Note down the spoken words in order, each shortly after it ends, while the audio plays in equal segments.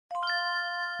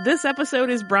This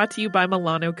episode is brought to you by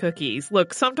Milano Cookies.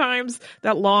 Look, sometimes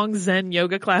that long Zen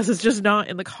yoga class is just not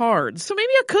in the cards, so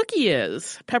maybe a cookie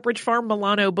is. Pepperidge Farm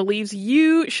Milano believes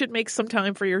you should make some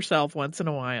time for yourself once in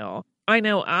a while. I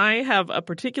know I have a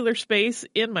particular space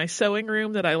in my sewing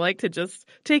room that I like to just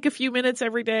take a few minutes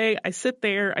every day. I sit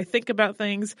there, I think about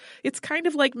things. It's kind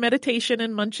of like meditation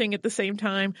and munching at the same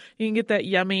time. You can get that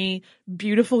yummy,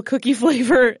 beautiful cookie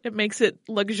flavor. It makes it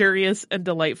luxurious and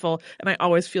delightful, and I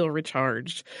always feel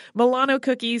recharged. Milano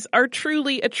cookies are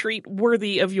truly a treat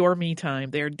worthy of your me time.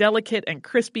 They're delicate and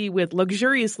crispy with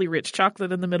luxuriously rich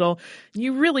chocolate in the middle.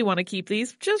 You really want to keep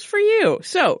these just for you.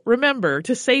 So remember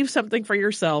to save something for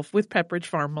yourself with Pepperidge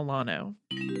Farm Milano.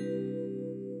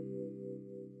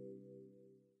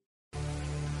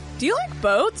 Do you like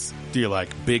boats? Do you like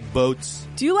big boats?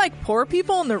 Do you like poor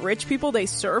people and the rich people they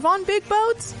serve on big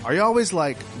boats? Are you always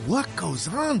like, what goes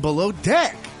on below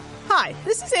deck? Hi,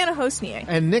 this is Anna Hosnier.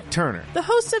 And Nick Turner. The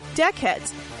hosts of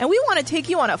Deckheads, and we want to take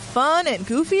you on a fun and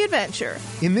goofy adventure.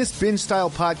 In this binge-style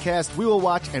podcast, we will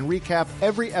watch and recap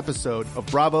every episode of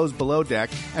Bravo's Below Deck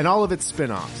and all of its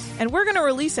spin-offs. And we're going to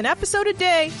release an episode a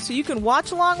day so you can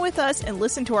watch along with us and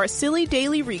listen to our silly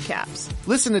daily recaps.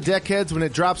 Listen to Deckheads when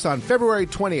it drops on February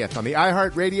 20th on the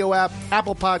iHeartRadio app,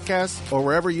 Apple Podcasts, or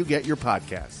wherever you get your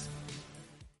podcasts.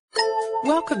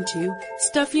 Welcome to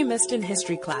Stuff You Missed in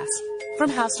History Class from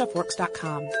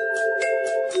HowStuffWorks.com.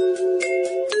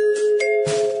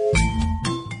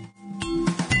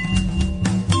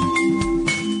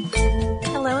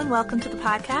 Hello and welcome to the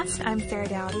podcast. I'm Sarah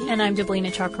Dowdy. And I'm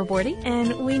Deblina Chakraborty.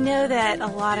 And we know that a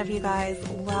lot of you guys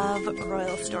love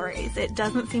royal stories. It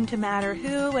doesn't seem to matter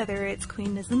who, whether it's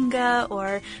Queen Nzinga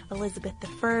or Elizabeth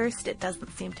I. It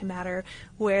doesn't seem to matter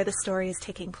where the story is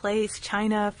taking place,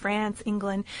 China, France,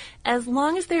 England. As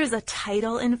long as there's a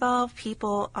title involved,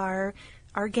 people are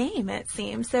game, it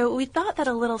seems. So we thought that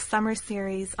a little summer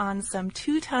series on some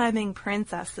two-timing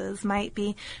princesses might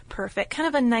be perfect. Kind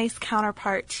of a nice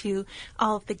counterpart to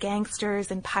all of the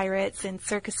gangsters and pirates and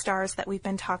circus stars that we've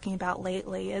been talking about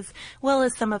lately, as well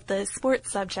as some of the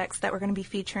sports subjects that we're going to be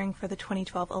featuring for the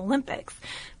 2012 Olympics.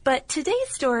 But today's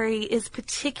story is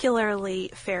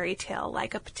particularly fairy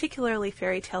tale-like, a particularly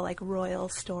fairy tale-like royal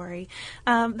story,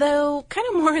 though kind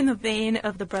of more in the vein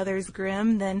of the Brothers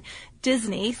Grimm than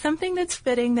Disney. Something that's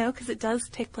fitting, though, because it does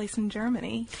take place in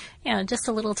Germany. Yeah, just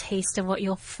a little taste of what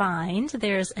you'll find.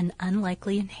 There's an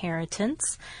unlikely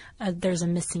inheritance. There's a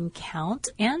missing count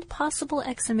and possible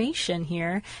exhumation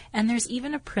here, and there's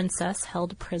even a princess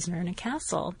held prisoner in a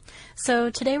castle.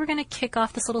 So today we're going to kick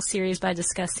off this little series by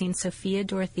discussing Sophia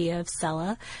Dorothea of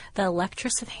Celle, the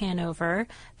Electress of Hanover,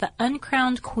 the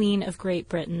uncrowned Queen of Great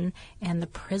Britain, and the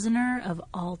Prisoner of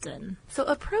Alden. So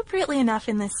appropriately enough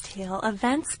in this tale,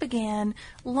 events began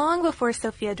long before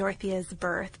Sophia Dorothea's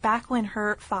birth, back when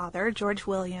her father, George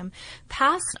William,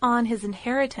 passed on his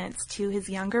inheritance to his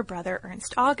younger brother,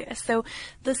 Ernst August. So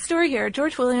the story here,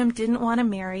 George William didn't want to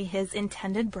marry his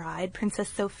intended bride, Princess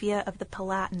Sophia of the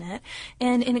Palatinate,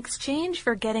 and in exchange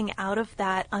for getting out of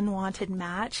that unwanted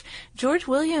match, George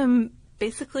William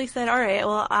basically said, all right,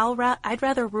 well, I'd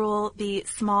rather rule the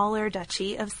smaller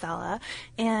duchy of Celle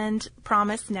and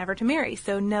promise never to marry.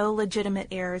 So no legitimate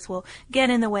heirs will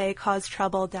get in the way, cause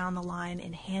trouble down the line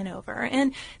in Hanover.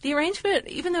 And the arrangement,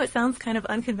 even though it sounds kind of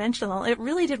unconventional, it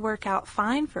really did work out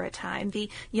fine for a time.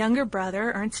 The younger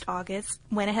brother, Ernst August,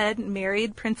 went ahead and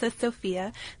married Princess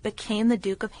Sophia, became the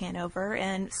Duke of Hanover,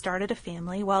 and started a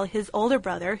family, while his older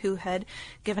brother, who had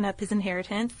given up his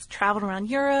inheritance, traveled around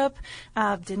Europe,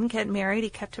 didn't get married. He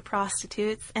kept to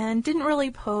prostitutes and didn't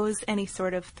really pose any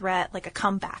sort of threat, like a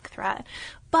comeback threat.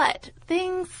 But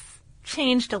things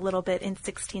changed a little bit in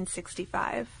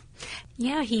 1665.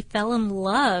 Yeah, he fell in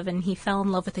love, and he fell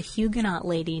in love with a Huguenot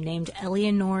lady named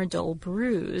Eleanor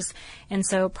d'Olbreuse. And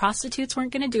so prostitutes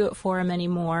weren't going to do it for him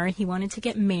anymore. He wanted to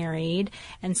get married.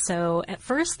 And so at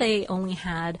first they only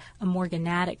had a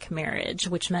morganatic marriage,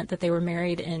 which meant that they were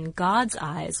married in God's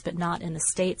eyes, but not in the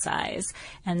state's eyes.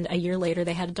 And a year later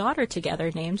they had a daughter together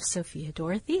named Sophia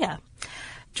Dorothea.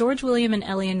 George William and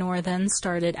Eleanor then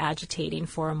started agitating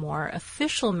for a more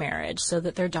official marriage so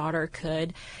that their daughter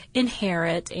could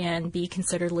inherit and be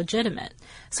considered legitimate.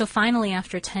 So finally,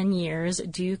 after 10 years,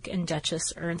 Duke and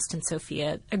Duchess Ernst and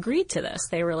Sophia agreed to this.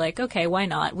 They were like, okay, why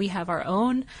not? We have our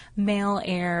own male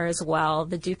heirs while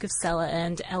the Duke of Celle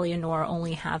and Eleanor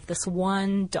only have this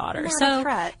one daughter. Not a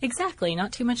threat. Exactly,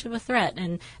 not too much of a threat.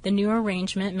 And the new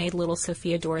arrangement made little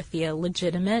Sophia Dorothea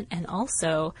legitimate and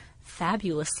also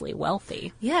fabulously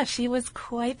wealthy. Yeah, she was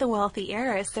quite the wealthy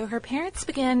heiress, so her parents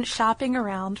began shopping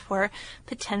around for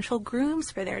potential grooms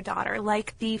for their daughter,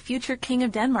 like the future king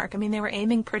of Denmark. I mean, they were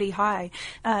aiming pretty high.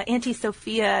 Auntie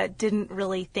Sophia didn't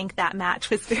really think that match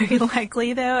was very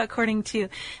likely, though. According to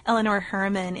Eleanor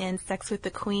Herman in Sex with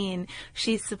the Queen,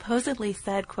 she supposedly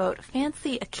said, quote,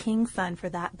 "Fancy a king's son for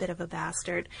that bit of a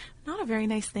bastard." Not a very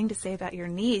nice thing to say about your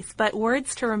niece, but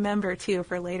words to remember, too,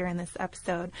 for later in this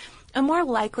episode. A more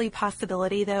likely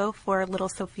possibility, though, for little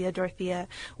Sophia Dorothea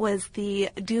was the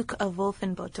Duke of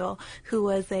Wolfenbüttel, who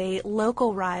was a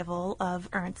local rival of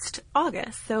Ernst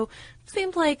August. So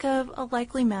seemed like a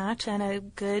likely match and a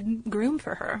good groom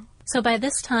for her. So by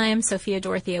this time, Sophia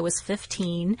Dorothea was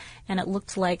 15, and it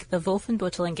looked like the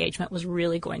Wolfenbüttel engagement was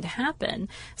really going to happen.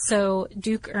 So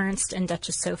Duke Ernst and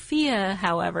Duchess Sophia,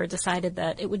 however, decided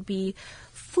that it would be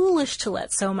foolish to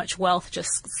let so much wealth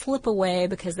just slip away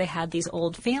because they had these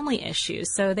old family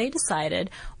issues. So they decided,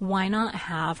 why not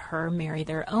have her marry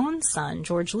their own son,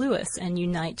 George Louis, and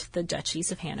unite the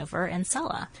duchies of Hanover and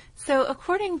Celle? So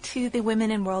according to the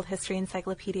Women in World History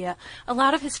Encyclopedia, a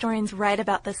lot of historians write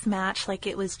about this match like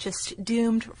it was just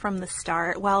doomed from the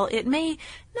start. While it may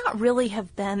not really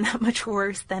have been that much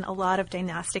worse than a lot of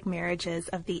dynastic marriages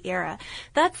of the era.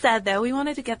 That said, though, we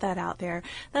wanted to get that out there.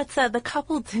 That said, the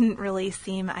couple didn't really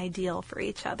seem ideal for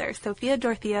each other. Sophia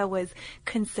Dorothea was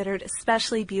considered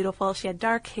especially beautiful. She had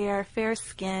dark hair, fair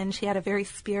skin. She had a very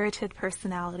spirited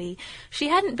personality. She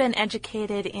hadn't been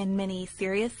educated in many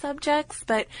serious subjects,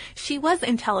 but she was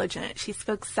intelligent. She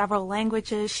spoke several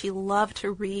languages. She loved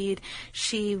to read.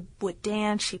 She would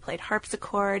dance. She played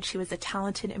harpsichord. She was a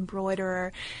talented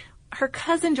embroiderer. Her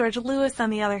cousin, George Louis,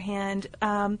 on the other hand,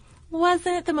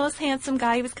 wasn't the most handsome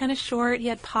guy. He was kind of short. He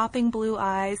had popping blue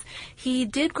eyes. He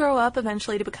did grow up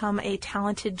eventually to become a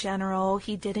talented general.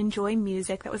 He did enjoy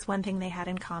music. That was one thing they had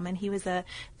in common. He was a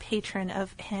patron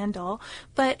of Handel.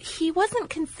 But he wasn't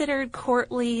considered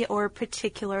courtly or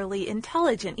particularly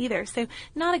intelligent either. So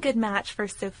not a good match for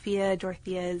Sophia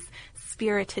Dorothea's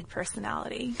spirited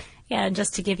personality. Yeah,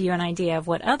 just to give you an idea of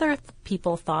what other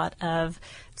people thought of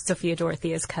Sophia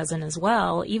Dorothea's cousin as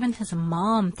well, even his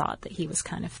mom thought that he was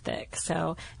kind of thick.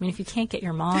 So, I mean, if you can't get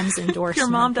your mom's endorsement, your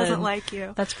mom doesn't like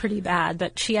you. That's pretty bad.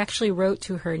 But she actually wrote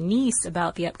to her niece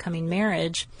about the upcoming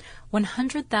marriage,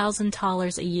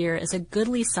 $100,000 a year is a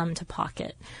goodly sum to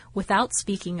pocket, without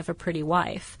speaking of a pretty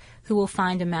wife, who will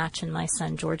find a match in my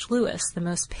son George Louis, the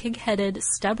most pig-headed,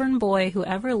 stubborn boy who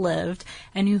ever lived,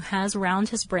 and who has round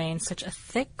his brain such a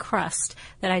thick crust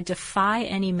that I defy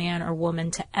any man or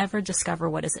woman to ever discover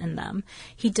what is in them.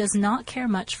 He does not care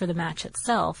much for the match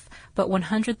itself, but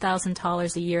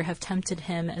 $100,000 a year have tempted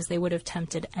him as they would have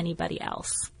tempted anybody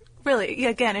else. Really,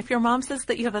 again, if your mom says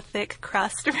that you have a thick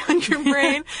crust around your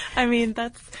brain, I mean,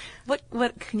 that's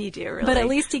what can you do, really? But at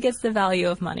least he gets the value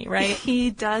of money, right? He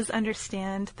does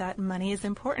understand that money is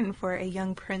important for a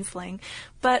young princeling.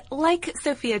 But like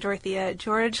Sophia Dorothea,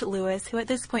 George Louis, who at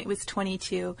this point was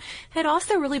 22, had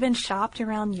also really been shopped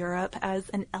around Europe as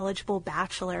an eligible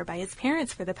bachelor by his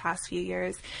parents for the past few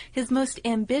years. His most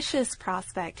ambitious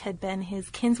prospect had been his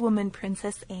kinswoman,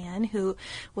 Princess Anne, who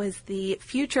was the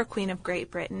future Queen of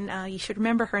Great Britain. You should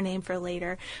remember her name for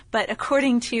later. But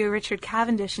according to Richard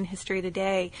Cavendish in History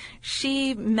Today,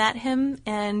 she met him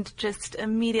and just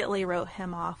immediately wrote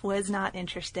him off, was not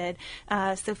interested.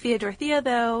 Sophia Dorothea,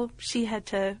 though, she had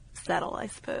to settle, I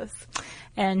suppose.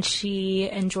 And she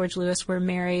and George Louis were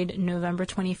married November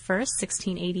 21st,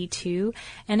 1682.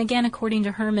 And again, according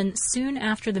to Herman, soon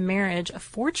after the marriage, a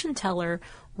fortune teller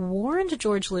warned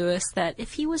George Louis that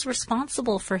if he was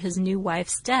responsible for his new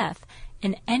wife's death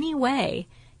in any way,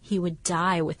 he would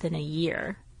die within a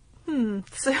year.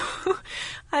 So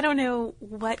I don't know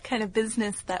what kind of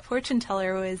business that fortune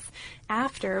teller was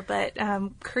after, but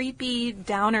creepy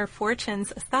downer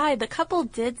fortunes aside, the couple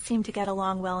did seem to get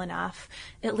along well enough,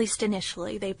 at least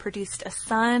initially. They produced a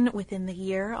son within the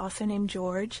year, also named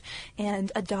George,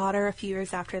 and a daughter a few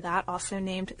years after that, also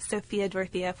named Sophia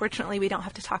Dorothea. Fortunately, we don't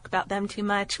have to talk about them too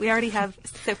much. We already have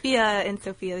Sophia and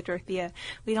Sophia Dorothea.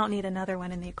 We don't need another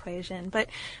one in the equation. But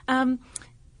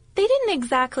they didn't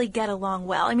exactly get along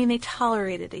well. I mean, they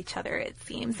tolerated each other, it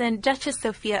seems. And Duchess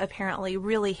Sophia apparently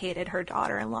really hated her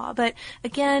daughter-in-law. But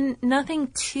again,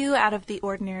 nothing too out of the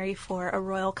ordinary for a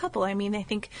royal couple. I mean, I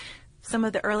think some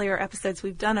of the earlier episodes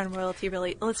we've done on royalty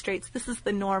really illustrates this is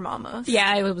the norm almost. Yeah,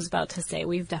 I was about to say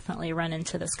we've definitely run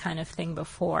into this kind of thing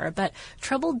before. But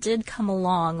trouble did come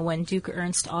along when Duke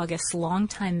Ernst August's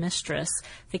longtime mistress,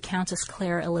 the Countess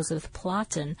Claire Elizabeth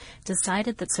Platen,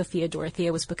 decided that Sophia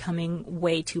Dorothea was becoming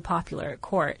way too popular at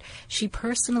court. She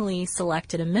personally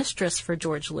selected a mistress for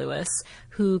George Louis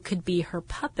who could be her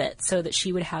puppet so that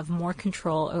she would have more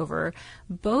control over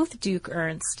both Duke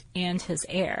Ernst and his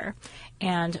heir.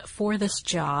 And for this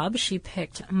job, she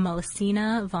picked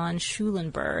Melusina von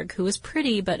Schulenburg, who was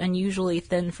pretty but unusually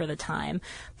thin for the time.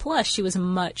 Plus, she was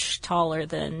much taller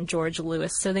than George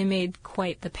Louis, so they made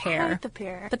quite the pair. Quite the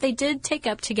pair. But they did take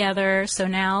up together, so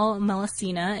now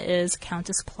Melusina is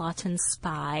Countess Plottin's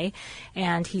spy,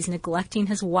 and he's neglecting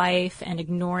his wife and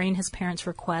ignoring his parents'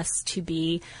 requests to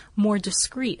be more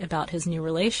discreet about his new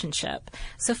relationship.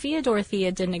 Sophia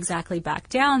Dorothea didn't exactly back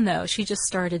down, though. She just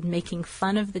started making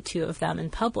fun of the two of them in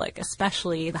public,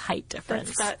 especially the height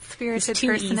difference. That's that spirited too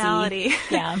personality. Easy.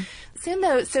 Yeah. Soon,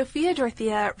 though, Sophia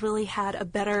Dorothea really had a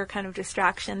better kind of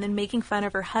distraction than making fun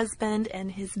of her husband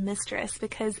and his mistress,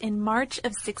 because in March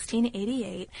of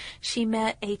 1688, she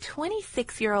met a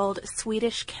 26-year-old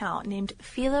Swedish count named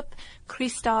Philip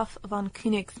Christoph von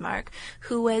Königsmark,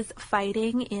 who was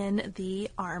fighting in the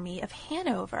army of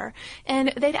Hanover.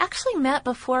 And they'd actually met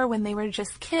before when they were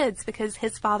just kids, because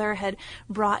his father had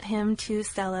brought him to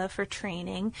Celle for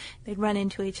training. They'd run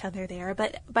into each other there.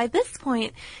 But by this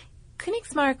point,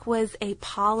 Königsmark was a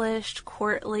polished,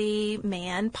 courtly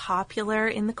man, popular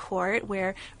in the court,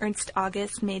 where Ernst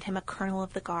August made him a colonel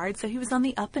of the guard, so he was on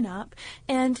the up and up.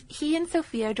 And he and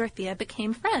Sophia Dorothea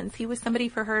became friends. He was somebody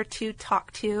for her to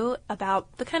talk to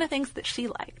about the kind of things that she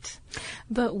liked.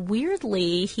 But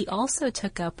weirdly, he also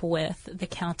took up with the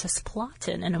Countess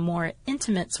Plottin in a more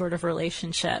intimate sort of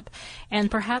relationship. And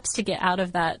perhaps to get out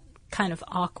of that kind of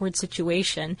awkward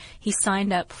situation, he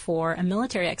signed up for a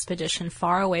military expedition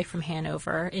far away from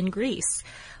Hanover in Greece.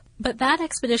 But that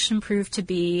expedition proved to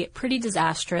be pretty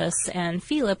disastrous, and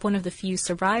Philip, one of the few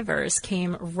survivors,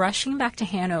 came rushing back to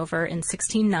Hanover in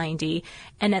 1690,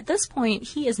 and at this point,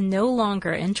 he is no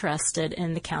longer interested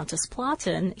in the Countess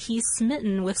Plottin. He's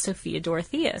smitten with Sophia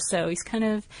Dorothea, so he's kind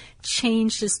of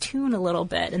changed his tune a little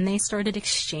bit, and they started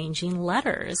exchanging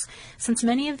letters. Since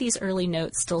many of these early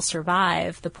notes still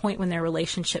survive, the point when their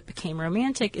relationship became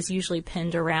romantic is usually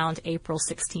pinned around April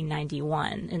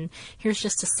 1691, and here's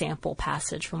just a sample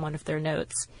passage from one of their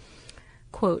notes.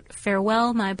 Quote,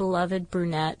 "Farewell, my beloved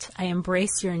brunette, I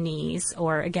embrace your knees,"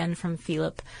 or again from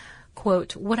Philip,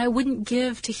 quote, "What I wouldn't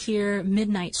give to hear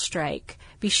midnight strike.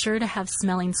 Be sure to have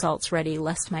smelling salts ready,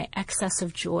 lest my excess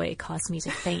of joy cause me to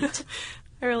faint."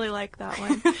 I really like that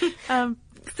one.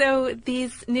 So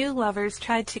these new lovers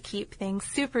tried to keep things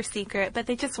super secret, but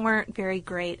they just weren't very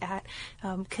great at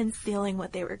concealing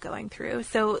what they were going through.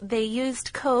 So they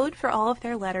used code for all of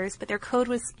their letters, but their code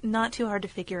was not too hard to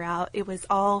figure out. It was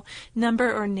all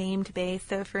number or named based.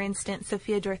 So for instance,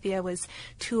 Sophia Dorothea was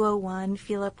 201,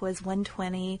 Philip was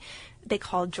 120. They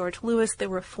called George Louis the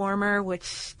Reformer,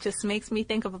 which just makes me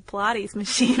think of a Pilates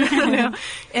machine. I don't know.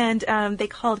 And they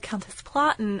called Countess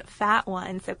Plottin Fat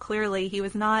One. So clearly he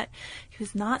was not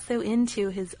so into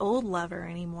his old lover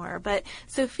anymore. But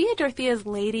Sophia Dorothea's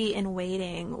lady in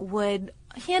waiting would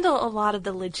handle a lot of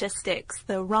the logistics,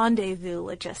 the rendezvous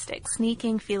logistics,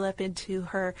 sneaking Philip into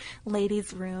her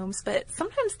ladies' rooms. But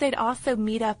sometimes they'd also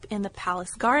meet up in the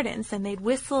palace gardens, and they'd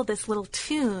whistle this little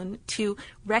tune to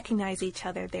recognize each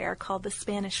other there called the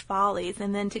Spanish Follies.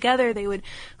 And then together they would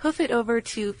hoof it over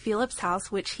to Philip's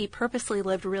house, which he purposely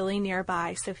lived really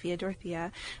nearby, Sophia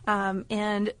Dorothea.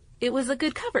 And it was a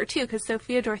good cover, too, because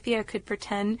Sophia Dorothea could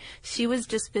pretend she was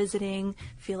just visiting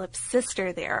Philip's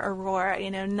sister there, Aurora,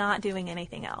 not doing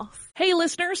anything else. Hey,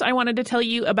 listeners, I wanted to tell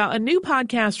you about a new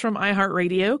podcast from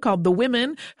iHeartRadio called The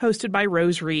Women, hosted by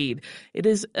Rose Reed. It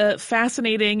is a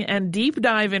fascinating and deep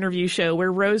dive interview show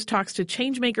where Rose talks to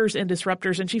changemakers and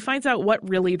disruptors, and she finds out what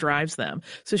really drives them.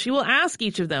 So she will ask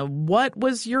each of them, what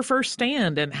was your first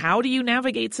stand, and how do you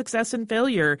navigate success and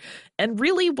failure? And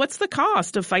really, what's the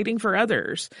cost of fighting for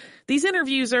others? These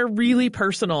interviews are really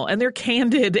personal, and they're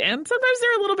candid, and sometimes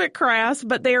they're a little bit crass,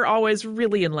 but they are always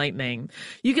really enlightening.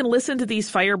 You can listen to these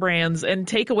firebrands and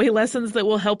take away lessons that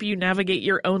will help you navigate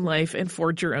your own life and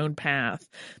forge your own path.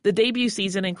 The debut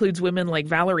season includes women like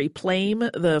Valerie Plame,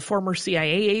 the former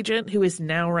CIA agent who is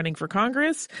now running for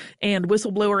Congress, and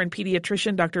whistleblower and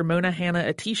pediatrician Dr. Mona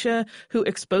Hanna-Attisha, who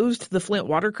exposed the Flint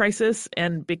water crisis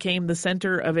and became the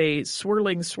center of a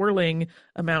swirling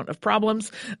amount of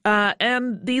problems,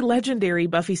 and the legendary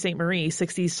Buffy Sainte-Marie,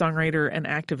 60s songwriter and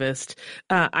activist.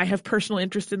 I have personal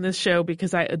interest in this show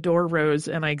because I adore Rose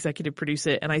and I executive produce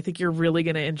it, and I think you're really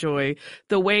going to enjoy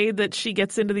the way that she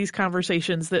gets into these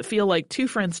conversations that feel like two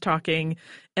friends talking,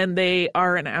 and they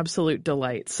are an absolute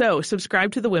delight. So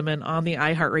subscribe to The Women on the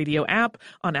iHeartRadio app,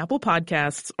 on Apple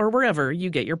Podcasts, or wherever you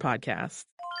get your podcasts.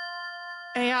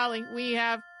 Hey, Holly, we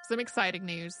have some exciting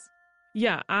news.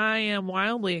 Yeah, I am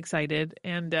wildly excited,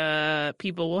 and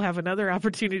people will have another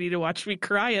opportunity to watch me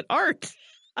cry at art.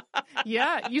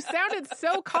 Yeah, you sounded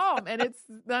so calm, and it's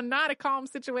not a calm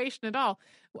situation at all.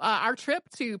 Our trip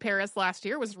to Paris last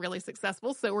year was really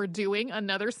successful, so we're doing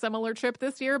another similar trip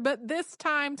this year, but this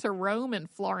time to Rome and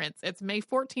Florence. It's May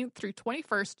 14th through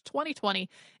 21st, 2020,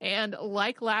 and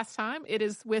like last time, it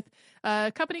is with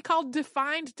a company called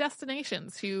Defined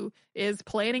Destinations, who is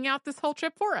planning out this whole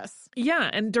trip for us. Yeah,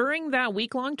 and during that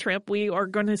week-long trip, we are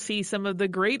going to see some of the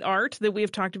great art that we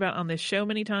have talked about on this show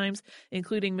many times,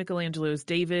 including Michelangelo's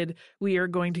David. We are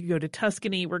going to go to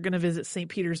Tuscany. We're going to visit St.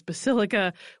 Peter's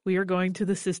Basilica. We are going to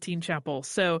the Sistine Chapel.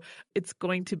 So it's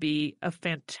going to be a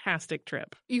fantastic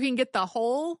trip. You can get the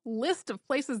whole list of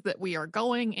places that we are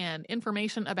going and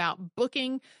information about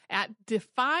booking at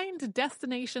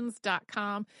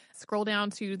defineddestinations.com. Scroll down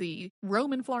to the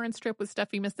Rome and Florence trip with Stuff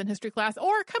You Missed in History Class,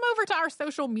 or come over to our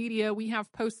social media. We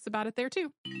have posts about it there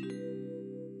too.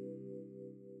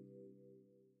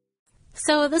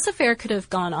 So this affair could have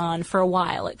gone on for a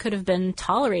while. It could have been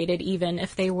tolerated even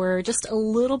if they were just a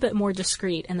little bit more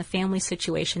discreet and the family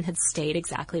situation had stayed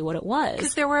exactly what it was.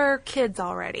 Because there were kids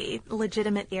already,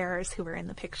 legitimate heirs who were in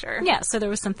the picture. Yeah, so there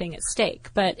was something at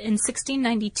stake. But in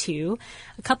 1692,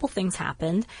 a couple things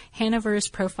happened. Hanover's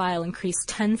profile increased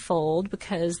tenfold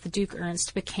because the Duke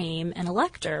Ernst became an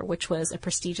elector, which was a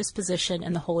prestigious position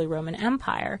in the Holy Roman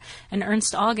Empire. And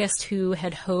Ernst August, who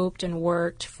had hoped and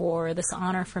worked for this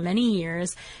honor for many years,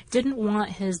 didn't want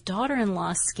his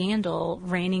daughter-in-law scandal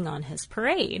raining on his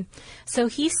parade. So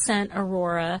he sent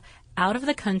Aurora out of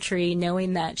the country,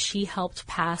 knowing that she helped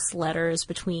pass letters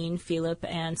between Philip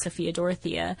and Sophia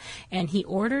Dorothea, and he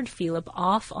ordered Philip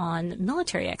off on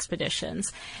military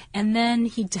expeditions. And then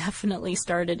he definitely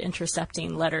started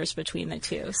intercepting letters between the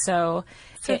two. So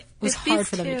it was hard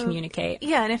for them to communicate.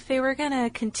 Yeah, and if they were going to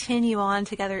continue on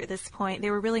together at this point, they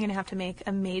were really going to have to make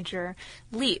a major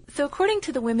leap. So according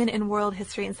to the Women in World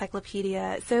History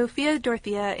Encyclopedia, Sophia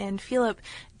Dorothea and Philip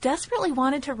desperately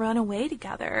wanted to run away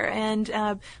together and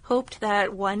hoped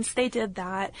that once they did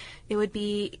that, it would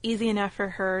be easy enough for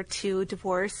her to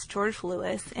divorce George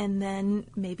Louis and then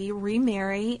maybe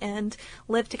remarry and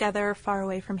live together far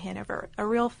away from Hanover. A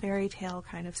real fairy tale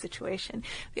kind of situation.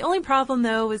 The only problem,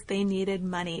 though, was they needed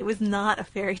money. It was not a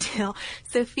fairy tale.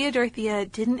 Sophia Dorothea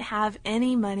didn't have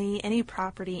any money, any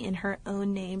property in her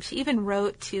own name. She even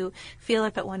wrote to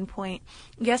Philip at one point,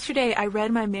 "Yesterday I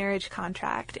read my marriage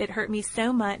contract. It hurt me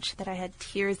so much that I had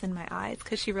tears in my eyes,"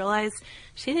 because she realized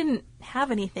she didn't have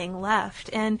anything left.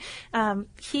 And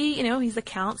he's a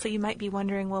count, so you might be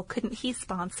wondering, well, couldn't he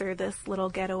sponsor this little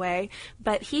getaway?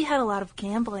 But he had a lot of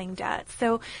gambling debt,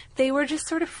 so they were just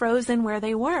sort of frozen where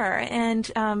they were.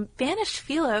 And banished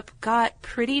Philip got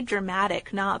pretty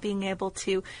dramatic, not being able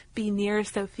to be near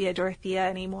Sophia Dorothea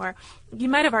anymore. You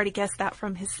might have already guessed that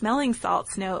from his smelling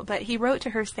salts note, but he wrote to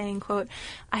her saying, quote,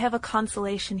 "I have a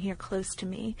consolation here close to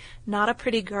me, not a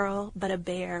pretty girl, but a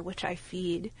bear which I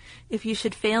feed. If you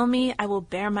should fail me, I will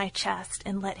bare my chest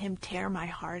and let him tear my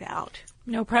heart out."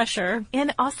 No pressure.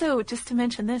 And also, just to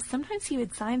mention this, sometimes he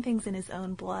would sign things in his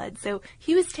own blood, so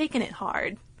he was taking it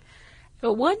hard.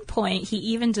 At one point, he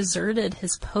even deserted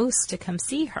his post to come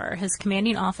see her. His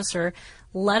commanding officer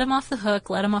let him off the hook,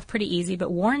 let him off pretty easy,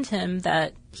 but warned him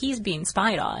that he's being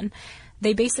spied on.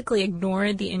 They basically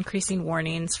ignored the increasing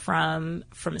warnings from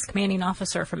his commanding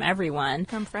officer, from everyone.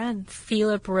 From friends.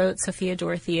 Philip wrote Sophia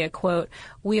Dorothea, quote,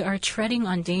 "We are treading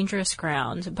on dangerous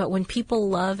ground, but when people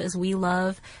love as we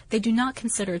love, they do not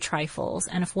consider trifles,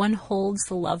 and if one holds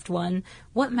the loved one,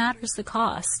 what matters the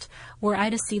cost? Were I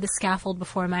to see the scaffold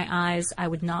before my eyes, I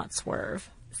would not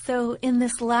swerve." So in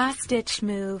this last-ditch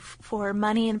move for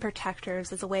money and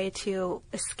protectors as a way to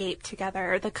escape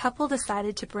together, the couple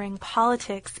decided to bring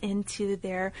politics into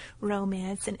their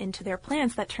romance and into their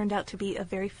plans. That turned out to be a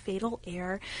very fatal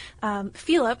error.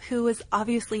 Philip, who was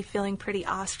obviously feeling pretty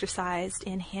ostracized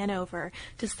in Hanover,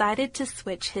 decided to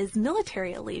switch his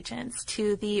military allegiance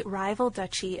to the rival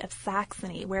duchy of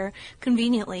Saxony, where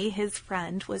conveniently his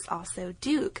friend was also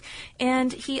Duke.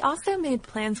 And he also made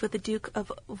plans with the Duke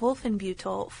of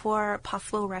Wolfenbüttel for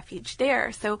possible refuge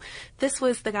there. So this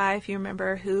was the guy, if you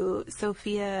remember, who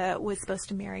Sophia was supposed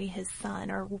to marry his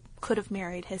son, or could have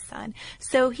married his son.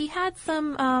 So he had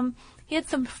some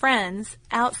friends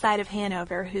outside of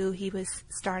Hanover who he was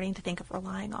starting to think of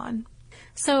relying on.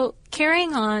 So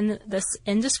carrying on this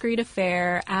indiscreet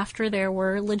affair after there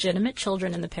were legitimate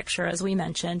children in the picture, as we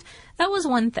mentioned, that was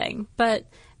one thing. But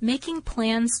making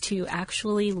plans to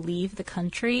actually leave the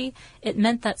country, it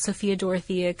meant that Sophia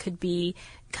Dorothea could be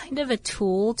kind of a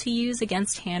tool to use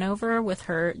against Hanover with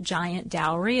her giant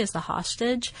dowry as the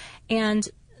hostage. And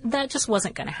that just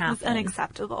wasn't going to happen. It was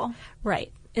unacceptable.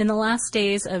 Right. In the last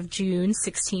days of June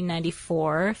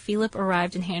 1694, Philip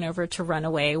arrived in Hanover to run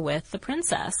away with the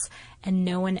princess, and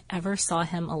no one ever saw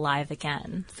him alive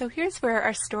again. So here's where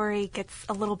our story gets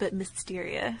a little bit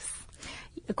mysterious.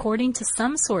 According to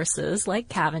some sources, like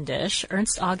Cavendish,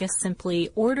 Ernst August simply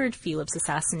ordered Philip's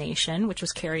assassination, which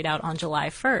was carried out on July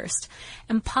 1st,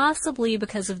 and possibly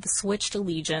because of the switched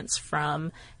allegiance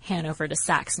from Hanover to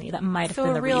Saxony. That might have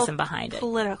been the reason behind it.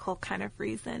 Political kind of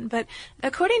reason. But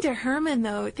according to Herman,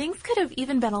 though, things could have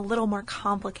even been a little more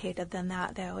complicated than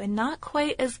that, though, and not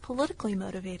quite as politically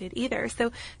motivated either.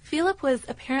 So Philip was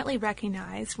apparently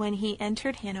recognized when he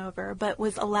entered Hanover, but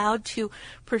was allowed to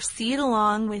proceed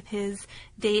along with his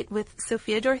date with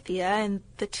Sophia Dorothea, and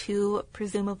the two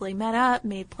presumably met up,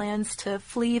 made plans to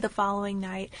flee the following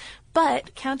night.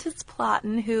 But Countess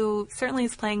Platen, who certainly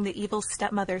is playing the evil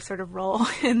stepmother sort of role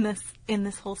in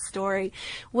this whole story,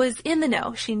 was in the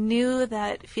know. She knew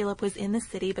that Philip was in the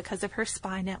city because of her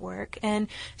spy network, and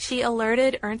she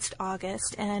alerted Ernst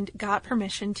August and got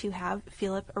permission to have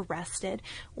Philip arrested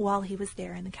while he was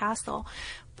there in the castle.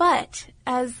 But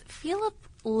as Philip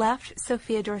left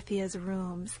Sophia Dorothea's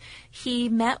rooms, he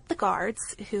met the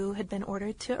guards who had been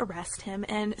ordered to arrest him,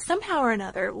 and somehow or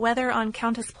another, whether on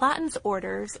Countess Platen's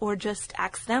orders or just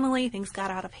accidentally, things got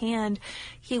out of hand,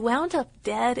 he wound up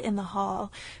dead in the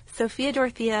hall. Sophia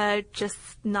Dorothea just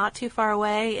not too far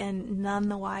away and none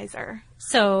the wiser.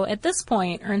 So at this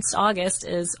point, Ernst August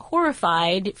is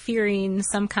horrified, fearing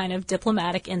some kind of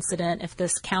diplomatic incident if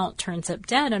this count turns up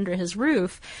dead under his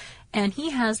roof, and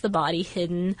he has the body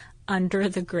hidden under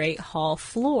the Great Hall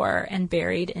floor and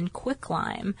buried in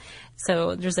quicklime.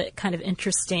 So there's a kind of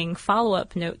interesting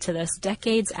follow-up note to this.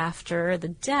 Decades after the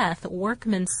death,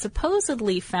 workmen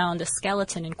supposedly found a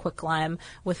skeleton in quicklime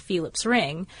with Philip's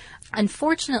ring.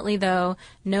 Unfortunately, though,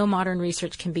 no modern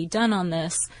research can be done on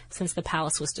this since the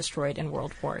palace was destroyed in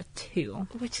World War II.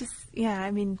 Which is,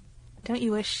 don't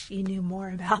you wish you knew more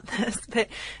about this? But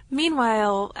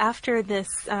meanwhile, after this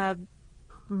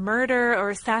murder or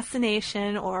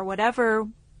assassination or whatever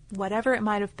it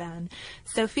might have been,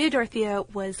 Sophia Dorothea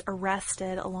was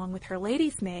arrested along with her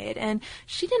lady's maid, and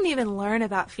she didn't even learn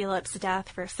about Philip's death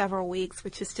for several weeks,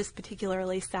 which is just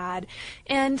particularly sad.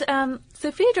 And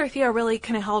Sophia Dorothea really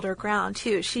kind of held her ground,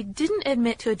 too. She didn't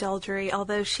admit to adultery,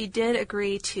 although she did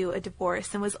agree to a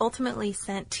divorce and was ultimately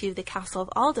sent to the castle of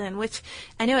Alden, which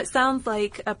I know it sounds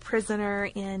like a prisoner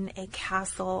in a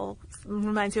castle,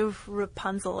 reminds you of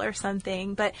Rapunzel or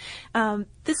something, but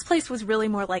this place was really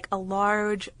more like a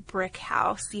large brick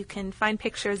house. You can find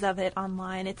pictures of it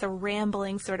online. It's a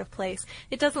rambling sort of place.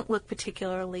 It doesn't look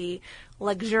particularly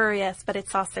luxurious, but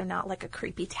it's also not like a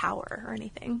creepy tower or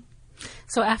anything.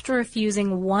 So after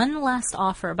refusing one last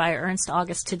offer by Ernst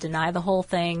August to deny the whole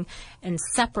thing and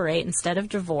separate instead of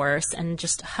divorce and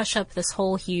just hush up this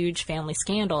whole huge family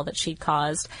scandal that she'd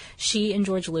caused, she and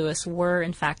George Louis were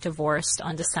in fact divorced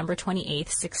on December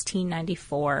 28th,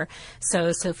 1694.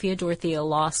 So Sophia Dorothea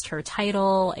lost her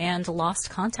title and lost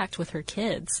contact with her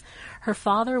kids. Her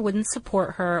father wouldn't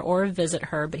support her or visit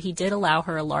her, but he did allow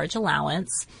her a large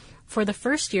allowance. For the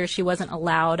first year, she wasn't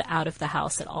allowed out of the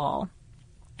house at all.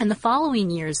 In the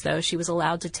following years, though, she was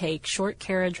allowed to take short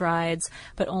carriage rides,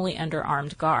 but only under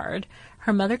armed guard.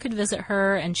 Her mother could visit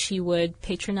her, and she would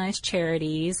patronize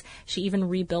charities. She even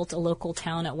rebuilt a local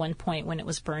town at one point when it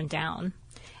was burned down.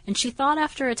 And she thought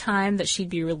after a time that she'd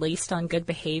be released on good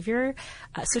behavior,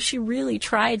 so she really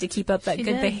tried to keep up that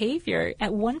good behavior.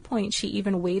 At one point, she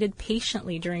even waited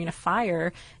patiently during a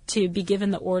fire to be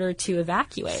given the order to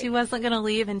evacuate. She wasn't going to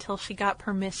leave until she got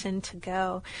permission to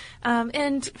go.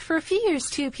 And for a few years,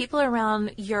 too, people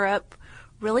around Europe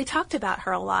really talked about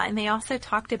her a lot, and they also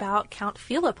talked about Count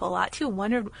Philip a lot, too,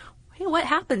 wondered, hey, what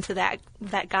happened to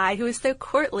that guy who was so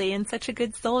courtly and such a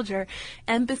good soldier?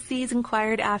 Embassies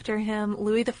inquired after him.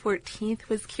 Louis XIV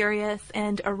was curious,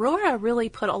 and Aurora really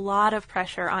put a lot of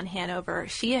pressure on Hanover.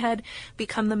 She had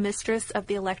become the mistress of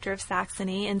the Elector of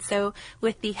Saxony, and so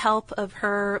with the help of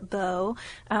her beau,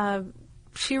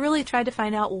 she really tried to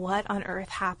find out what on earth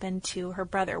happened to her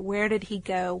brother. Where did he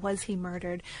go? Was he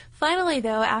murdered? Finally,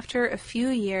 though, after a few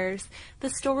years, the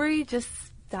story just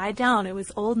died down. It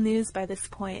was old news by this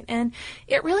point, and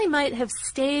it really might have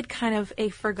stayed kind of a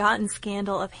forgotten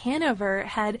scandal of Hanover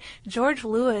had George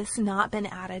Louis not been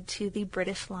added to the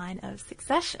British line of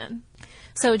succession.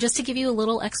 So just to give you a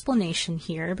little explanation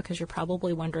here, because you're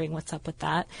probably wondering what's up with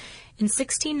that, in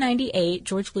 1698,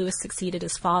 George Louis succeeded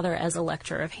his father as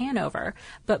Elector of Hanover,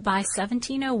 but by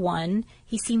 1701,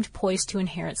 he seemed poised to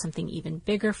inherit something even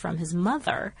bigger from his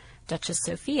mother, Duchess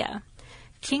Sophia.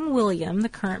 King William, the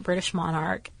current British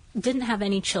monarch, didn't have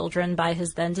any children by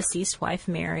his then-deceased wife,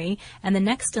 Mary, and the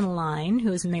next in line,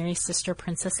 who was Mary's sister,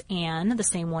 Princess Anne, the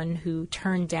same one who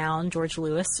turned down George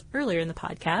Lewis earlier in the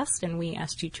podcast, and we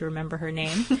asked you to remember her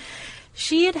name.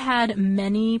 She had had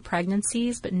many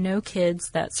pregnancies, but no kids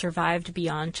that survived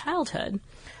beyond childhood.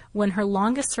 When her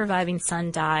longest surviving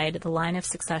son died, the line of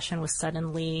succession was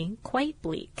suddenly quite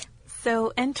bleak.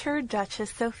 So enter Duchess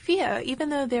Sophia. Even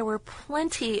though there were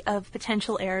plenty of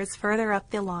potential heirs further up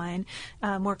the line,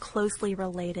 more closely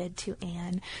related to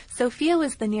Anne, Sophia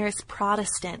was the nearest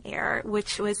Protestant heir,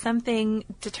 which was something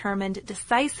determined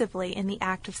decisively in the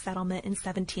Act of Settlement in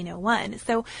 1701.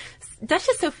 So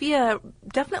Duchess Sophia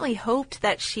definitely hoped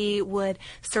that she would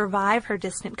survive her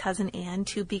distant cousin Anne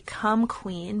to become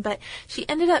queen, but she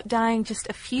ended up dying just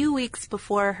a few weeks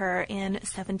before her in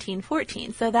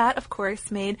 1714. So that, of course,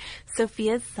 made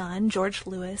Sophia's son, George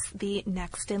Louis, the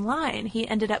next in line. He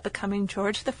ended up becoming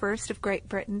George I of Great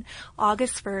Britain,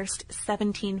 August 1st,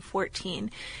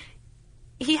 1714.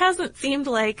 He hasn't seemed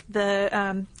like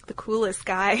the coolest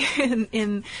guy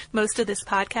in most of this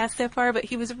podcast so far, but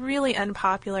he was really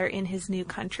unpopular in his new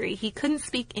country. He couldn't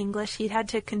speak English. He'd had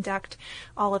to conduct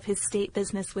all of his state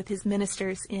business with his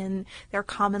ministers in their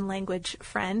common language,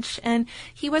 French, and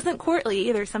he wasn't courtly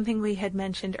either, something we had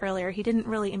mentioned earlier. He didn't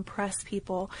really impress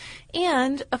people.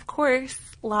 And, of course,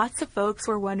 lots of folks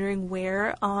were wondering,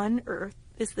 where on earth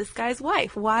is this guy's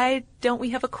wife? Why don't we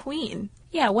have a queen?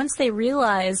 Yeah, once they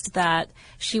realized that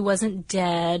she wasn't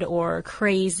dead or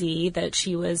crazy, that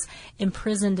she was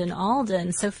imprisoned in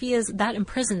Alden, Sophia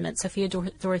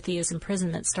Dorothea's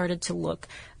imprisonment started to look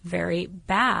very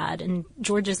bad. And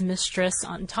George's mistress,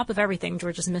 on top of everything,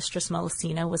 George's mistress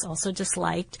Melusina was also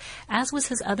disliked, as was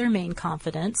his other main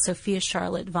confidant, Sophia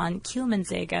Charlotte von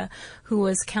Kielmansegge, who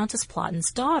was Countess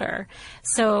Plottin's daughter.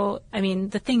 So, I mean,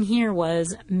 the thing here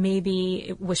was,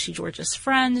 was she George's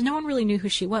friend? No one really knew who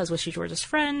she was. Was she George's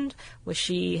friend? Was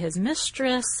she his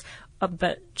mistress?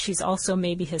 But she's also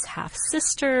maybe his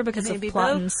half-sister because of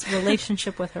Plottin's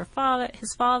relationship with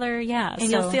his father. Yeah.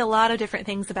 And you'll see a lot of different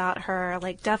things about her,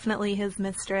 like definitely his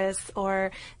mistress,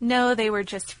 or no, they were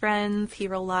just friends. He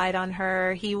relied on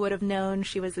her. He would have known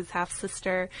she was his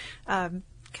half-sister.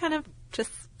 Kind of just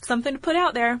something to put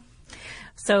out there.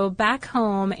 So back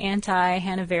home,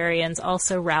 anti-Hanoverians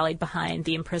also rallied behind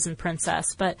the imprisoned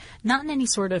princess, but not in any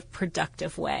sort of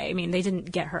productive way. I mean, they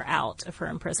didn't get her out of her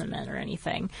imprisonment or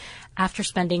anything. After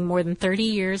spending more than 30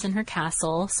 years in her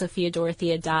castle, Sophia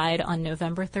Dorothea died on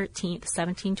November 13th,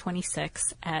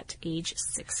 1726, at age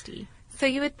 60. So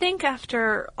you would think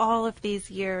after all of these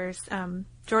years,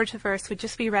 George I would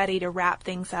just be ready to wrap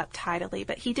things up tidily,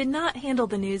 but he did not handle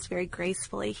the news very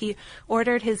gracefully. He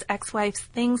ordered his ex-wife's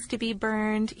things to be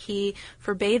burned, he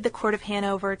forbade the court of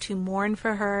Hanover to mourn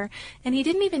for her, and he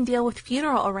didn't even deal with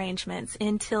funeral arrangements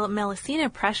until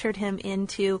Melusina pressured him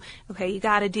into, okay, you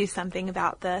gotta do something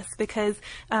about this, because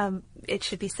it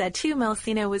should be said too,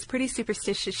 Melusina was pretty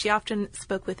superstitious. She often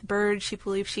spoke with birds. She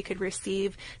believed she could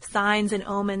receive signs and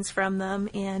omens from them,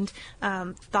 and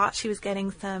thought she was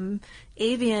getting some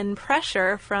avian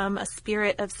pressure from a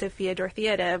spirit of Sophia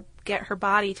Dorothea to get her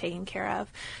body taken care of.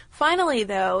 Finally,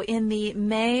 though, in the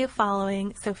May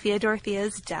following Sophia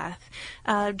Dorothea's death,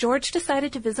 George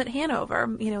decided to visit Hanover,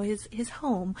 his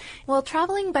home. While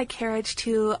traveling by carriage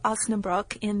to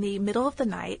Osnabrück in the middle of the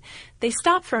night, they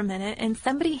stopped for a minute and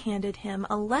somebody handed him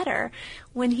a letter.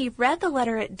 When he read the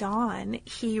letter at dawn,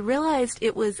 he realized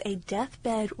it was a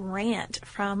deathbed rant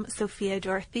from Sophia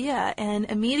Dorothea and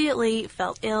immediately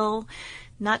felt ill.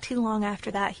 Not too long after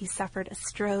that, he suffered a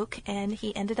stroke, and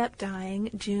he ended up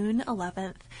dying June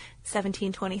 11th,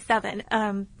 1727.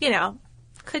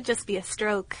 Could just be a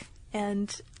stroke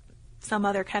and some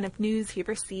other kind of news he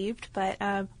received, but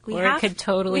we have to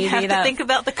think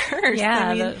about the curse.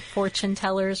 Yeah, the fortune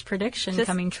teller's prediction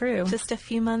coming true. Just a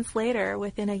few months later,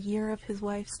 within a year of his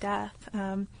wife's death.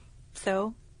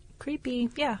 So creepy,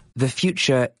 yeah. The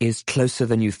future is closer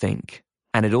than you think,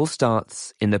 and it all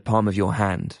starts in the palm of your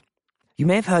hand. You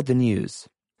may have heard the news.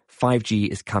 5G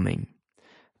is coming.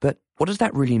 But what does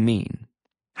that really mean?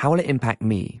 How will it impact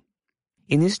me?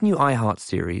 In this new iHeart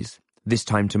series, This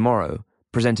Time Tomorrow,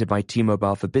 presented by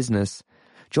T-Mobile for Business,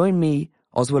 join me,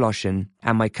 Oswald Oshin,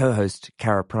 and my co-host,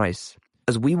 Kara Price,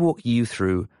 as we walk you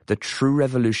through the true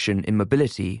revolution in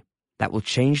mobility that will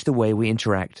change the way we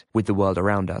interact with the world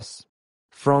around us.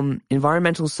 From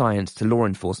environmental science to law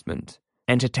enforcement,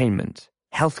 entertainment,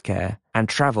 healthcare, and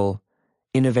travel,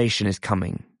 innovation is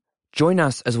coming. Join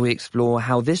us as we explore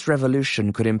how this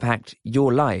revolution could impact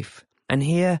your life and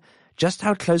hear just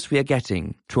how close we are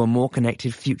getting to a more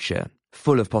connected future,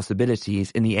 full of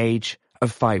possibilities in the age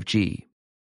of 5G.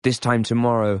 This Time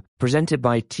Tomorrow, presented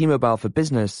by T-Mobile for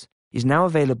Business, is now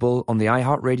available on the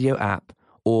iHeartRadio app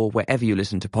or wherever you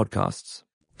listen to podcasts.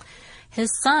 His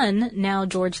son, now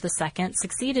George II,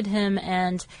 succeeded him,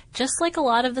 and just like a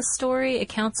lot of the story,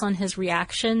 accounts on his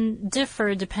reaction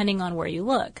differ depending on where you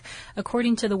look.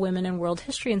 According to the Women in World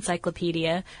History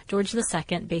Encyclopedia, George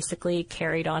II basically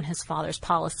carried on his father's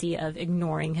policy of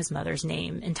ignoring his mother's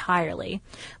name entirely.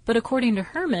 But according to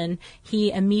Herman,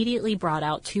 he immediately brought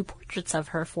out 2 portraits of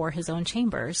her for his own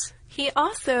chambers. He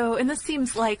also, and this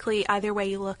seems likely either way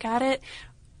you look at it,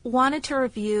 wanted to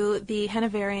review the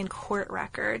Hanoverian court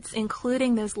records,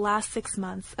 including those last 6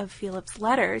 months of Philip's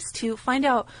letters, to find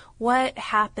out what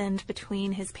happened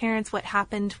between his parents, what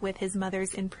happened with his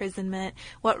mother's imprisonment,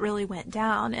 what really went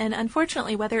down. And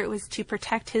unfortunately, whether it was to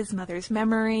protect his mother's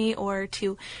memory or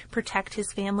to protect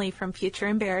his family from future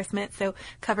embarrassment, so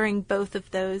covering both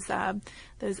of those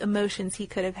emotions he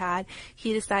could have had,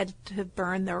 he decided to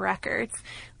burn the records.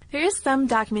 There is some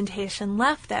documentation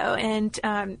left, though, and,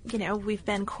 we've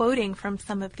been quoting from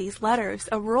some of these letters.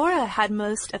 Aurora had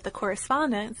most of the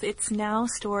correspondence. It's now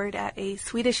stored at a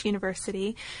Swedish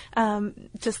university,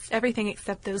 just everything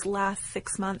except those last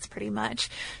 6 months, pretty much.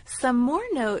 Some more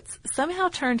notes somehow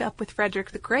turned up with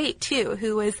Frederick the Great, too,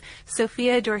 who was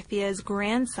Sophia Dorothea's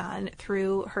grandson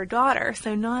through her daughter,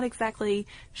 so not exactly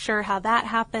sure how that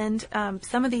happened.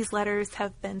 Some of these letters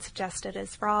have been suggested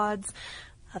as frauds.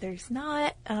 Others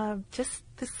not. Just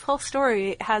this whole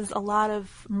story has a lot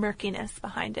of murkiness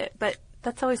behind it, but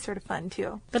that's always sort of fun,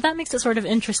 too. But that makes it sort of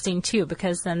interesting, too,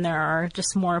 because then there are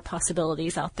just more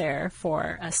possibilities out there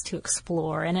for us to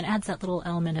explore, and it adds that little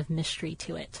element of mystery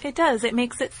to it. It does. It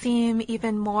makes it seem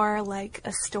even more like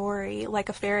a story, like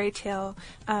a fairy tale,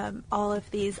 all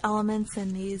of these elements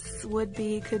and these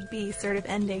would-be, could-be sort of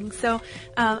endings. So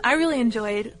I really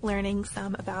enjoyed learning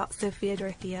some about Sophia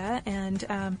Dorothea,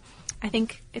 and I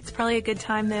think it's probably a good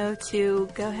time, though, to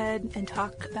go ahead and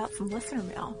talk about some listener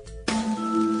mail.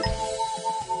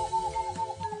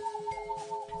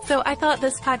 So I thought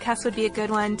this podcast would be a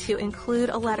good one to include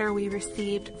a letter we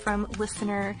received from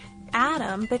listener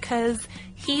Adam, because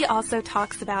he also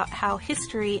talks about how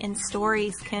history and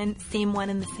stories can seem one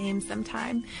and the same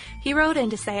sometime. He wrote in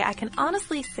to say, I can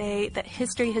honestly say that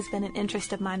history has been an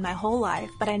interest of mine my whole life,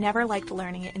 but I never liked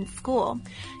learning it in school.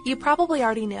 You probably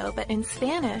already know, but in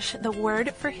Spanish, the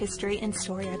word for history and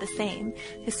story are the same,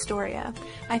 historia.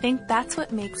 I think that's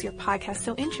what makes your podcast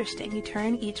so interesting. You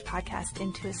turn each podcast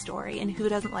into a story, and who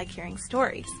doesn't like hearing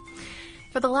stories?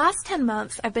 For the last 10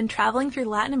 months, I've been traveling through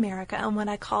Latin America on what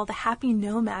I call the Happy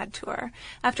Nomad Tour.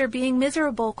 After being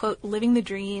miserable, quote, living the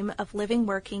dream of living,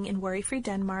 working in worry-free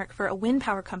Denmark for a wind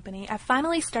power company, I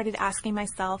finally started asking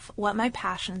myself what my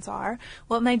passions are,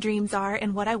 what my dreams are,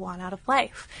 and what I want out of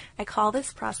life. I call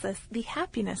this process the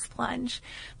happiness plunge.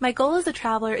 My goal as a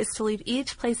traveler is to leave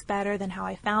each place better than how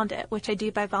I found it, which I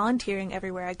do by volunteering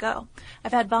everywhere I go.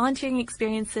 I've had volunteering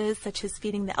experiences such as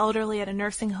feeding the elderly at a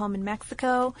nursing home in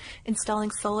Mexico, installing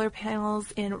solar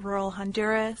panels in rural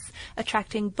Honduras,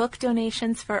 attracting book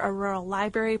donations for a rural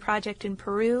library project in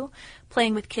Peru,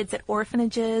 playing with kids at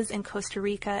orphanages in Costa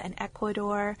Rica and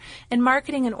Ecuador, and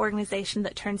marketing an organization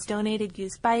that turns donated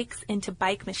used bikes into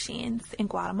bike machines in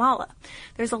Guatemala.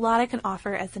 There's a lot I can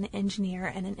offer as an engineer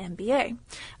and an MBA.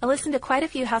 I listened to quite a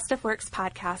few How Stuff Works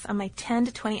podcasts on my 10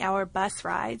 to 20 hour bus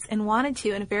rides and wanted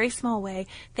to, in a very small way,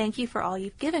 thank you for all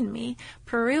you've given me.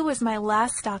 Peru was my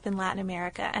last stop in Latin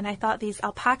America, and I thought these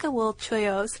alpaca wool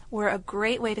chullos were a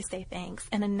great way to say thanks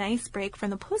and a nice break from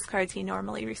the postcards you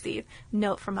normally receive.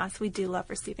 Note from us, we do love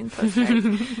receiving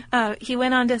postcards. He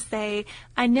went on to say,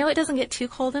 I know it doesn't get too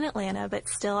cold in Atlanta, but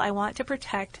still I want to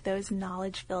protect those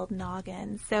knowledge-filled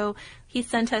noggins. So he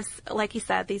sent us, like he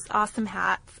said, these awesome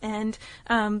hats. And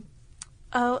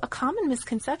a common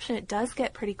misconception, it does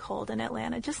get pretty cold in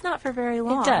Atlanta, just not for very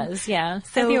long. It does, yeah.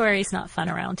 So, February's not fun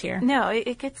around here. No,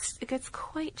 it gets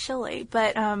quite chilly,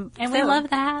 but and we love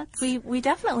the hats. We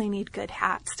definitely need good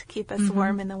hats to keep us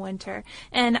warm in the winter.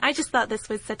 And I just thought this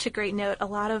was such a great note.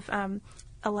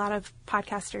 A lot of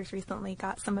podcasters recently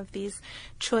got some of these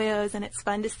chollos, and it's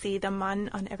fun to see them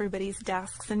on everybody's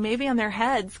desks and maybe on their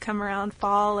heads come around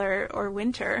fall or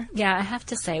winter. Yeah, I have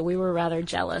to say we were rather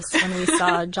jealous when we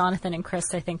saw Jonathan and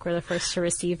Chris, I think, were the first to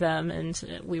receive them,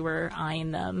 and we were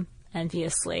eyeing them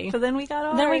enviously. So then we got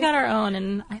ours. Then we got our own,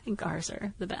 and I think ours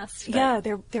are the best. Yeah,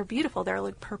 they're beautiful. They're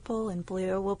like purple and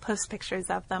blue. We'll post pictures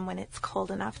of them when it's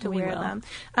cold enough to wear them.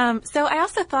 So I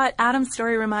also thought Adam's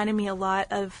story reminded me a lot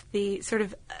of the sort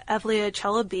of Evlia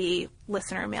Chalabi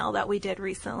listener mail that we did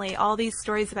recently. All these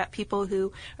stories about people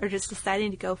who are just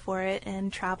deciding to go for it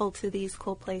and travel to these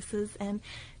cool places and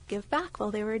give back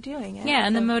while they were doing it. Yeah,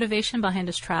 and the motivation behind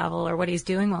his travel or what he's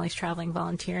doing while he's traveling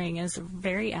volunteering is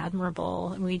very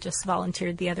admirable. We just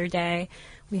volunteered the other day.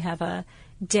 We have a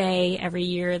day every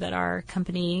year that our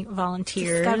company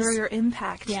volunteers. Discover Your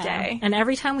Impact Day. And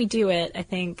every time we do it, I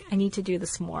think I need to do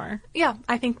this more. Yeah,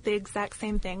 I think the exact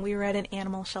same thing. We were at an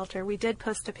animal shelter. We did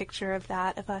post a picture of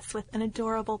that, of us with an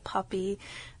adorable puppy.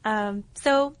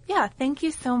 So, yeah, thank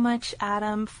you so much,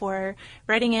 Adam, for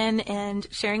writing in and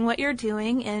sharing what you're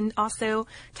doing and also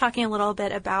talking a little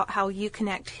bit about how you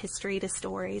connect history to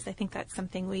stories. I think that's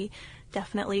something we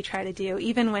definitely try to do,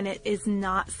 even when it is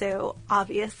not so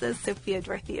obvious as Sophia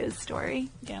Dorothea's story.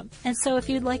 Yeah. And so if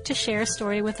you'd like to share a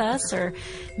story with us, or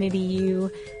maybe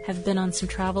you have been on some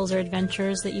travels or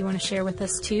adventures that you want to share with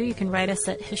us too, you can write us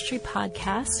at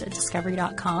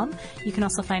historypodcast@discovery.com. You can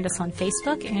also find us on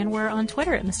Facebook, and we're on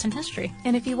Twitter at Missed in History.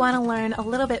 And if you want to learn a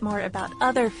little bit more about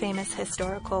other famous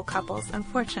historical couples,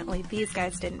 unfortunately, these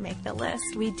guys didn't make the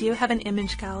list. We do have an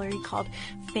image gallery called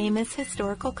Famous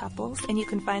Historical Couples, and you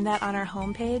can find that on our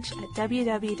homepage at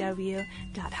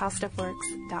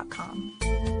www.howstuffworks.com.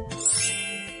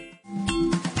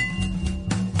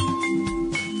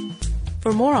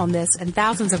 For more on this and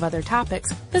thousands of other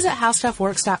topics, visit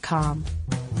howstuffworks.com.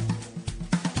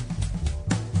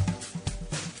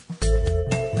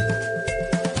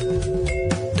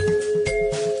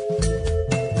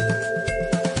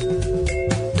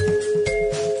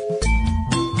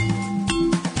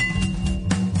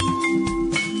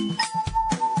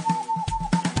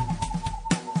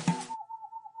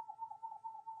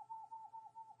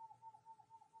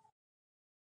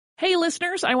 Hey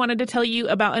listeners, I wanted to tell you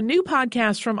about a new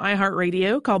podcast from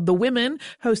iHeartRadio called The Women,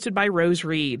 hosted by Rose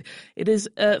Reed. It is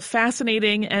a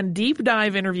fascinating and deep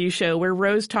dive interview show where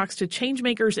Rose talks to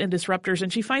changemakers and disruptors,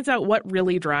 and she finds out what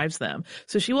really drives them.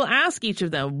 So she will ask each of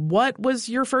them, what was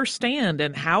your first stand,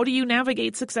 and how do you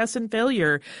navigate success and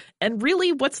failure? And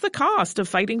really, what's the cost of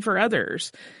fighting for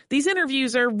others? These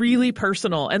interviews are really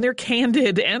personal, and they're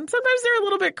candid, and sometimes they're a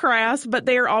little bit crass, but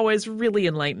they are always really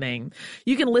enlightening.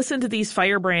 You can listen to these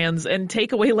firebrands and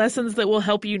take away lessons that will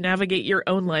help you navigate your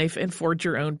own life and forge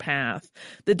your own path.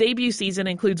 The debut season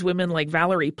includes women like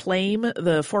Valerie Plame,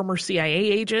 the former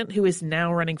CIA agent who is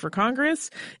now running for Congress,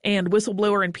 and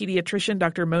whistleblower and pediatrician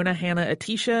Dr. Mona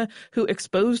Hanna-Attisha, who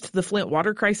exposed the Flint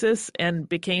water crisis and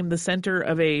became the center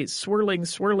of a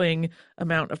swirling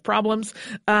amount of problems,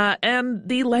 and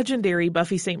the legendary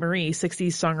Buffy St. Marie, 60s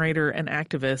songwriter and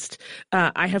activist.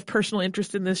 I have personal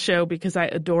interest in this show because I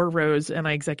adore Rose and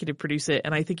I executive produce it,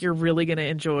 and I think you're really going to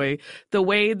enjoy the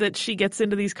way that she gets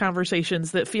into these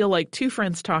conversations that feel like two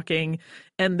friends talking,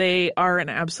 and they are an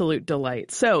absolute delight.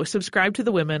 So subscribe to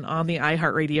The Women on the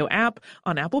iHeartRadio app,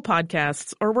 on Apple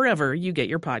Podcasts, or wherever you get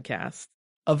your podcasts.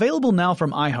 Available now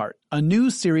from iHeart, a new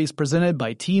series presented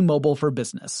by T-Mobile for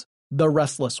Business, The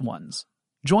Restless Ones.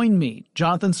 Join me,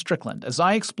 Jonathan Strickland, as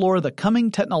I explore the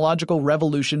coming technological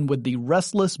revolution with the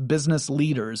restless business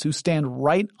leaders who stand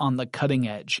right on the cutting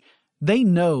edge. They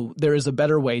know there is a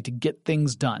better way to get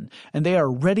things done, and they are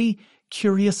ready,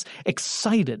 curious,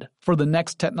 excited for the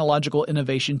next technological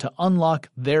innovation to unlock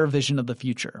their vision of the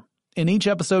future. In each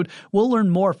episode, we'll learn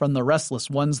more from the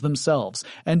restless ones themselves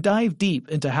and dive deep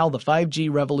into how the 5G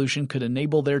revolution could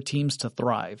enable their teams to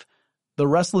thrive. The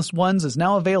Restless Ones is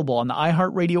now available on the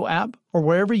iHeartRadio app or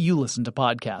wherever you listen to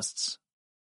podcasts.